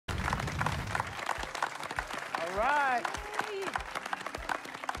right.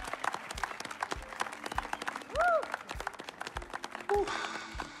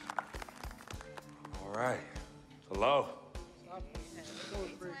 All right. Hello.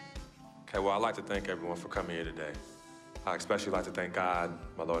 Okay, well, I'd like to thank everyone for coming here today. I especially like to thank God,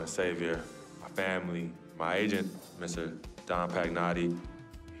 my Lord and Savior, my family, my agent, Mr. Don Pagnotti,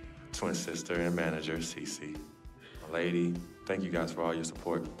 twin sister and manager, Cece, my lady. Thank you guys for all your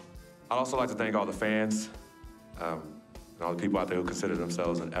support. I'd also like to thank all the fans, and all the people out there who consider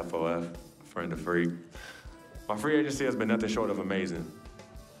themselves an FOF, a friend of Freak. My free agency has been nothing short of amazing.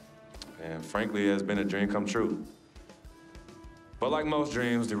 And frankly, it has been a dream come true. But like most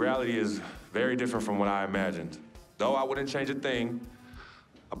dreams, the reality is very different from what I imagined. Though I wouldn't change a thing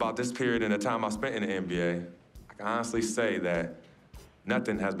about this period and the time I spent in the NBA, I can honestly say that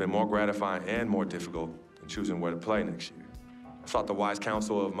nothing has been more gratifying and more difficult than choosing where to play next year. I sought the wise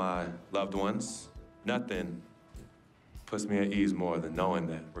counsel of my loved ones. Nothing puts me at ease more than knowing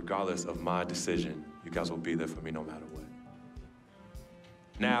that regardless of my decision, you guys will be there for me no matter what.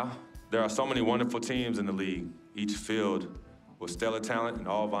 Now, there are so many wonderful teams in the league, each filled with stellar talent and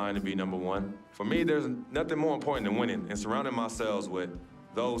all vying to be #1. For me, there's nothing more important than winning and surrounding myself with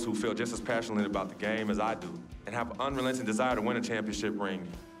those who feel just as passionately about the game as I do and have an unrelenting desire to win a championship ring.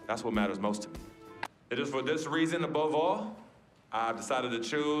 That's what matters most to me. It is for this reason, above all, I've decided to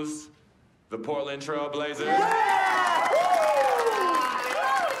choose the Portland Trail Blazers. Yeah!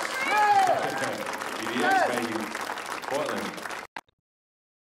 PDX, baby. Portland.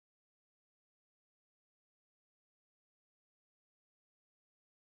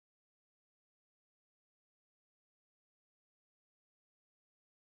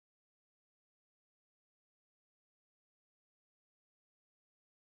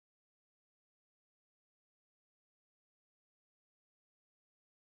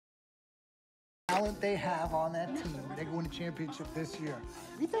 Talent they have on that team, they're going to championship this year.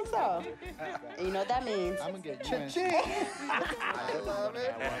 You think so? And you know what that means? I'm gonna get cha-ching. I love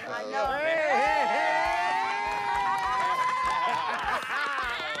it. I know.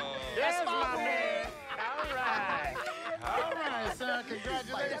 That's my man. All right, son.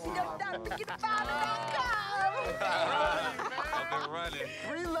 Congratulations. I've been running.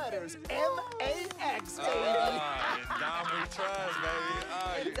 3 letters, M-A-X, baby. Dom we trust,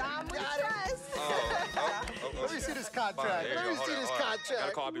 baby. Dom we trust. Let me see this contract. Let me see this contract.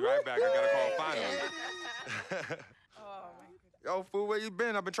 Gotta call, I'll be right back. I gotta call finally. Yo, fool, where you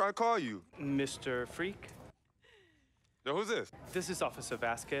been? I've been trying to call you. Mr. Freak, Yo, who's this? this is Officer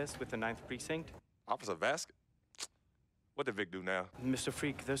Vasquez with the 9th Precinct. Officer Vasquez? What did Vic do now? Mr.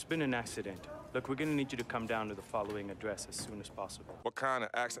 Freak, there's been an accident. Look, we're gonna need you to come down to the following address as soon as possible. What kind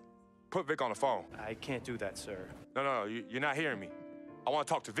of accident? Put Vic on the phone. I can't do that, sir. No, you're not hearing me. I want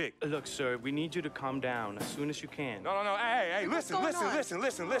to talk to Vic. Look, sir, we need you to come down as soon as you can. No. Hey, listen.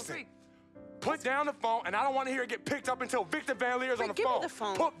 Put down the phone, and I don't want to hear it get picked up until Victor Van Leer's on the give me phone. the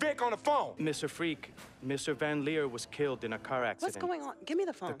phone. Put Vic on the phone. Mr. Freak, Mr. Van Leer was killed in a car accident. What's going on? Give me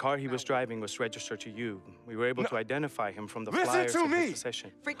the phone. The car he was driving was registered to you. We were able to identify him from the Listen flyers to in his me.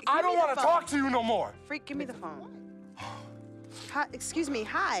 possession. Freak, I give don't me the want to phone. talk to you no more. Freak, give me the phone. Hi, excuse me.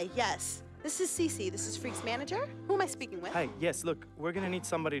 Hi. Yes. This is Cece. This is Freak's manager. Who am I speaking with? Hi, yes, look, we're gonna need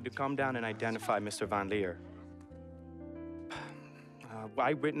somebody to come down and identify Mr. Van Leer.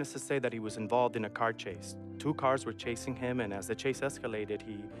 Eyewitnesses say that he was involved in a car chase. 2 cars were chasing him, and as the chase escalated,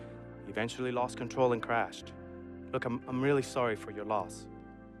 he eventually lost control and crashed. Look, I'm really sorry for your loss.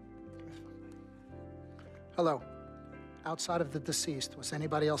 Hello. Outside of the deceased, was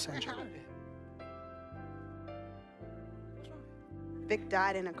anybody else injured? Vic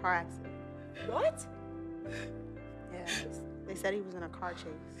died in a car accident. What? Yeah, they said he was in a car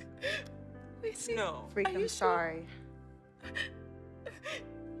chase. No. Freak, Are I'm you sorry.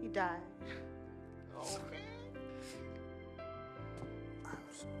 He died.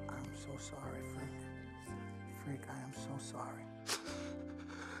 I'm so sorry, Freak. Freak, I am so sorry.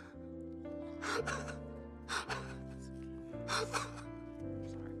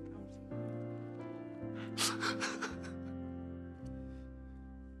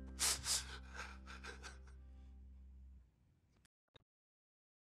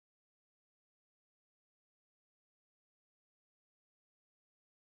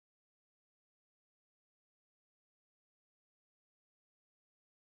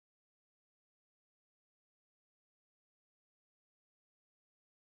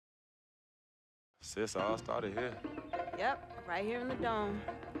 Sis, all started here. Yep, right here in the dome.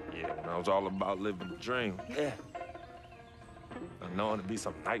 Yeah, when I was all about living the dream. Yeah. And knowing to be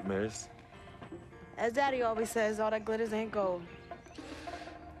some nightmares. As Daddy always says, all that glitters ain't gold.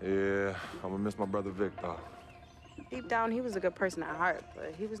 Yeah, I'm gonna miss my brother Vic, though. Deep down, he was a good person at heart,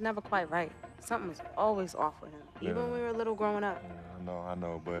 but he was never quite right. Something was always off with him, even when we were little growing up. Yeah, I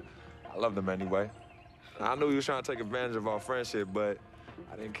know, but I loved him anyway. I knew he was trying to take advantage of our friendship, but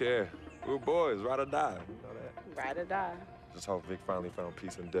I didn't care. We were boys, ride or die. You know that? Ride or die. Just hope Vic finally found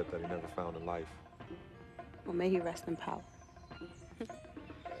peace and depth that he never found in life. Well, may he rest in power.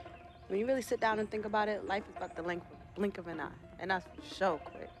 When you really sit down and think about it, life is about the blink of an eye, and that's so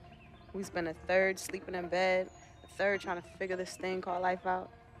quick. We spend a third sleeping in bed, a third trying to figure this thing called life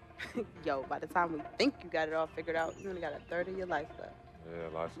out. Yo, by the time we think you got it all figured out, you only got a third of your life left.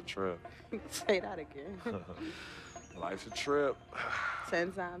 Yeah, life's a trip. Say that again. Life's a trip.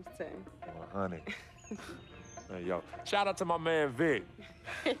 10 times 10. Well, honey. Hey, yo, shout out to my man Vic.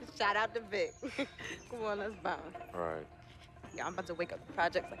 Shout out to Vic. Come on, let's bounce. All right. Yeah, I'm about to wake up the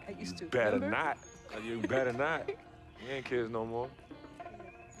projects like I used to. Better remember? not. You better not. We ain't kids no more.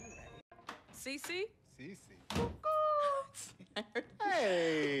 Cece? Cece.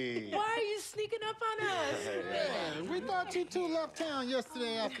 Hey. Why are you sneaking up on us? Man, we thought you two left town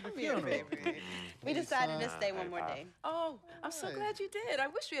yesterday after the funeral. We decided to stay one more day. Oh, I'm so Hey. glad you did. I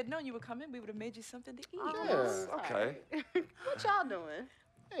wish we had known you were coming. We would have made you something to eat. Yeah. Okay. What y'all doing?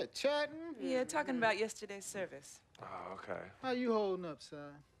 Yeah, chatting. Yeah, talking about yesterday's service. Oh, okay. How you holding up, son?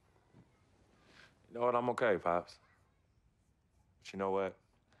 You know what? I'm okay, Pops. But you know what?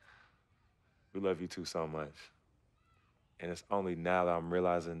 We love you two so much. And it's only now that I'm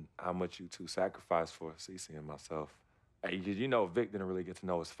realizing how much you two sacrificed for Cece and myself. Hey, you know, Vic didn't really get to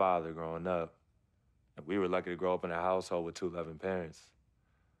know his father growing up. And we were lucky to grow up in a household with two loving parents.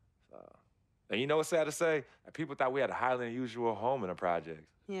 And you know what's sad to say? People thought we had a highly unusual home in the project.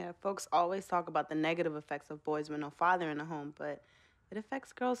 Yeah, folks always talk about the negative effects of boys with no father in the home, but it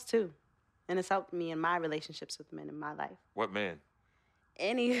affects girls too. And it's helped me in my relationships with men in my life. What man?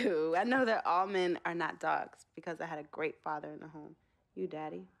 Anywho, I know that all men are not dogs because I had a great father in the home. You,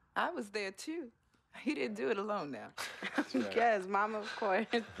 Daddy. I was there too. He didn't do it alone now. Yes, Mama, of course.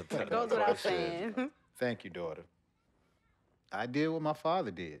 It goes without saying. Thank you, daughter. I did what my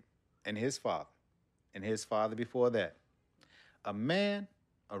father did, and his father before that. A man,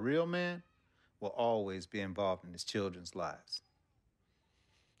 a real man, will always be involved in his children's lives.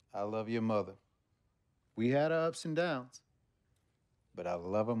 I love your mother. We had our ups and downs, but I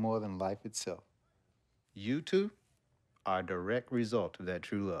love her more than life itself. You two are a direct result of that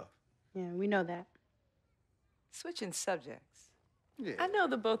true love. Yeah, we know that. Switching subjects. Yeah. I know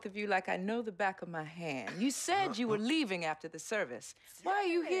the both of you like I know the back of my hand. You said you were leaving after the service. Why are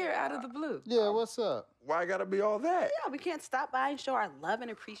you here out of the blue? Yeah, what's up? Why gotta be all that? Yeah, we can't stop by and show our love and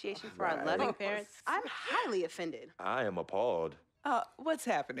appreciation for our loving parents. I'm highly offended. I am appalled. What's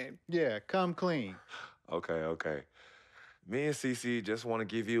happening? Yeah, come clean. Okay. Me and Cece just want to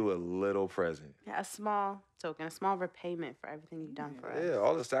give you a little present. Yeah, a small token, a small repayment for everything you've done for us. Yeah,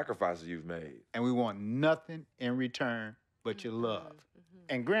 all the sacrifices you've made. And we want nothing in return but your love.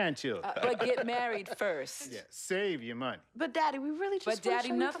 And grandchildren. But get married first. Yeah, save your money. But Daddy, we really just But wanna Daddy,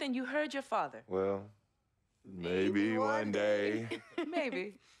 show you nothing. You heard your father. Well, maybe one day.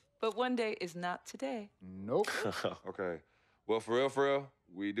 Maybe. But one day is not today. Nope. Okay. Well, for real,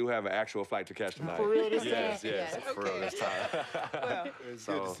 we do have an actual flight to catch tonight. For real this Yes, time? yes, for real this time. Well, It's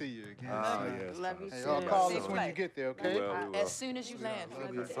So- good to see you again. Yes. Love you Hey, too. y'all call Safe us when you flight. get there, okay? We will. as soon as you land.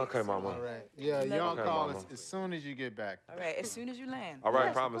 Okay, Mama. All right. Yeah, y'all Okay, call Mama. us as soon as you get back. All right, as soon as you land. All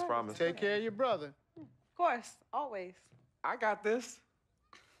right, Yes, of promise. Take care of your brother. Of course, always. I got this.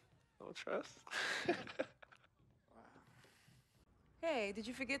 No trust. Hey, did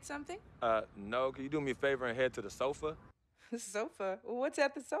you forget something? No, can you do me a favor and head to the sofa? The sofa. What's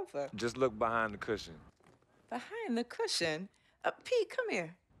at the sofa? Just look behind the cushion. Behind the cushion. Pete, come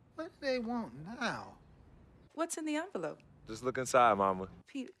here. What do they want now? What's in the envelope? Just look inside, Mama.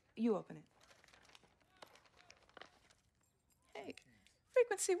 Pete, you open it. Hey,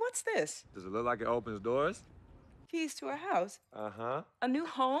 Frequency, what's this? Does it look like it opens doors? Keys to a house? Uh-huh. A new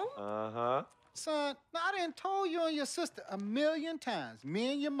home? Uh-huh. Son, now I done told you and your sister 1,000,000 times.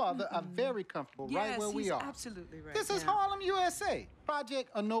 Me and your mother are very comfortable right where we he's are. absolutely right. This is yeah. Harlem, USA.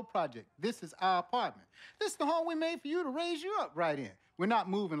 Project or no project. This is our apartment. This is the home we made for you to raise you up right in. We're not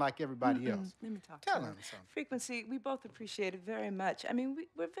moving like everybody else. Let me talk Tell to him something. Frequency, we both appreciate it very much. I mean,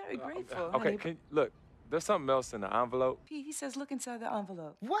 we're very grateful. Okay, honey. look, there's something else in the envelope. Pete, he says look inside the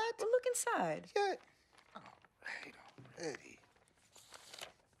envelope. What? Well, look inside. Yeah. All right, already.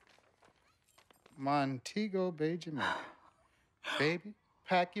 Montego Bay, Jamaica. Baby,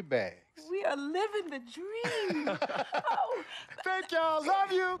 pack your bags. We are living the dream. Oh, Thank y'all.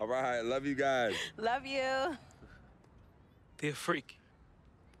 Love you. All right, love you guys. Love you. They're freaky.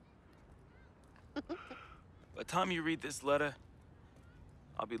 By the time you read this letter,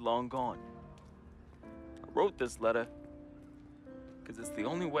 I'll be long gone. I wrote this letter because it's the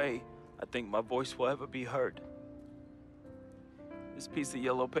only way I think my voice will ever be heard. This piece of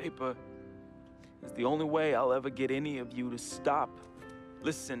yellow paper is the only way I'll ever get any of you to stop,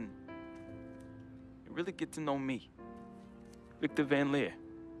 listen, and really get to know me, Victor Van Leer.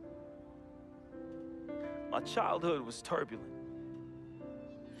 My childhood was turbulent,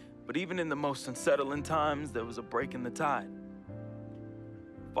 but even in the most unsettling times, there was a break in the tide.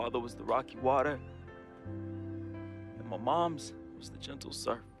 Father was the rocky water, and my mom's was the gentle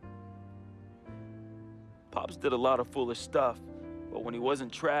surf. Pops did a lot of foolish stuff, but when he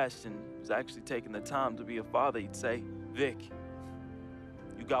wasn't trashed and was actually taking the time to be a father, he'd say, Vic,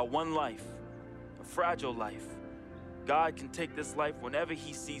 you got one life, a fragile life. God can take this life whenever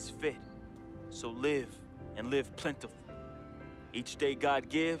he sees fit. So live, and live plentiful. Each day God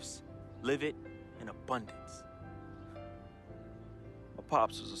gives, live it in abundance. My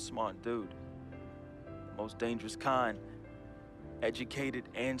pops was a smart dude, the most dangerous kind, educated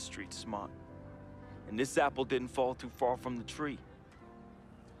and street smart. And this apple didn't fall too far from the tree.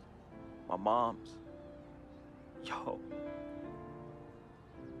 My mom's, yo,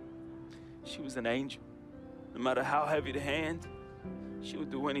 she was an angel. No matter how heavy the hand, she would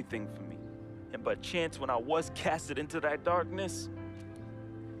do anything for me. And by chance, when I was casted into that darkness,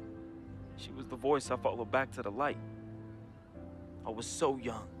 she was the voice I followed back to the light. I was so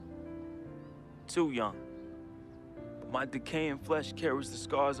young, too young. But my decaying flesh carries the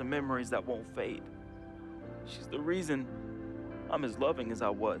scars and memories that won't fade. She's the reason I'm as loving as I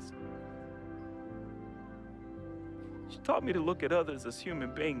was. She taught me to look at others as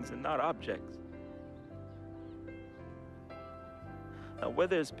human beings and not objects. Now, where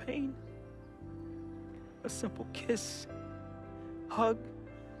there's pain, a simple kiss, hug,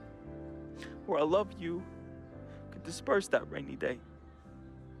 or I love you could disperse that rainy day.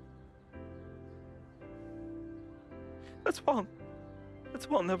 That's why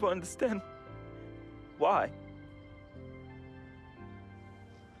I'll never understand why.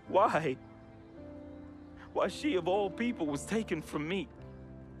 Why she of all people was taken from me.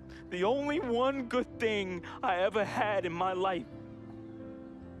 The only one good thing I ever had in my life.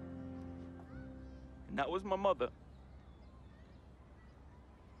 And that was my mother.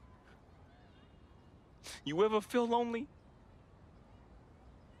 You ever feel lonely?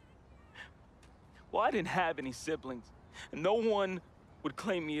 Well, I didn't have any siblings, and no one would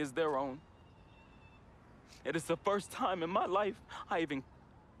claim me as their own. It is the first time in my life I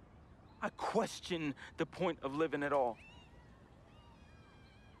questioned the point of living at all.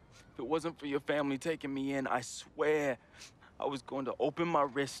 If it wasn't for your family taking me in, I swear I was going to open my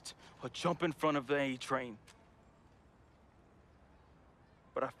wrist or jump in front of the A train.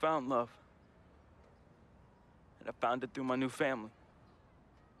 But I found love. And I found it through my new family.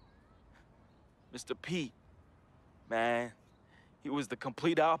 Mr. Pete, man, he was the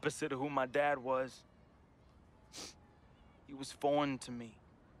complete opposite of who my dad was. He was foreign to me.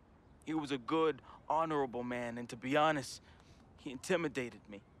 He was a good, honorable man, and to be honest, he intimidated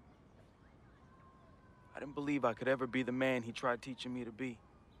me. I didn't believe I could ever be the man he tried teaching me to be.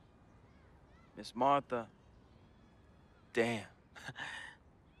 Miss Martha, damn.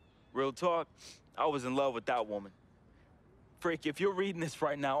 Real talk, I was in love with that woman. Frick, if you're reading this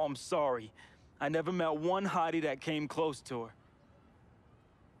right now, I'm sorry. I never met one hottie that came close to her.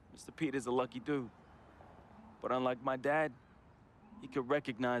 Mr. Pete is a lucky dude. But unlike my dad, he could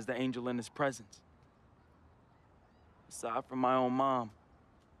recognize the angel in his presence. Aside from my own mom,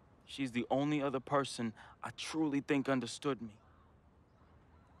 she's the only other person I truly think understood me.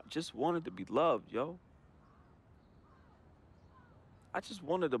 I just wanted to be loved, yo. I just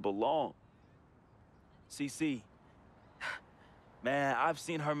wanted to belong. CC, man, I've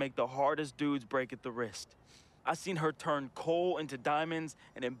seen her make the hardest dudes break at the wrist. I've seen her turn coal into diamonds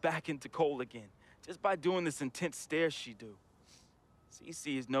and then back into coal again, just by doing this intense stare she do.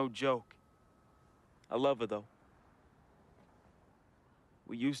 CC is no joke. I love her, though.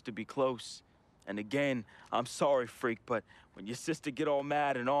 We used to be close. And again, I'm sorry, freak, but when your sister get all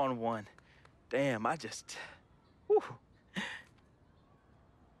mad and on one, damn, I just, whew.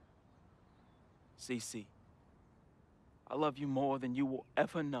 CC, I love you more than you will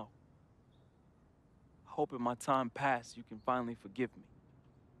ever know. I hope in my time past you can finally forgive me.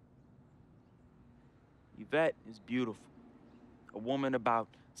 Yvette is beautiful. A woman about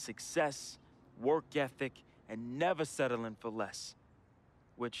success, work ethic, and never settling for less.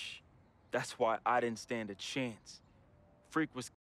 Which, that's why I didn't stand a chance. Freak was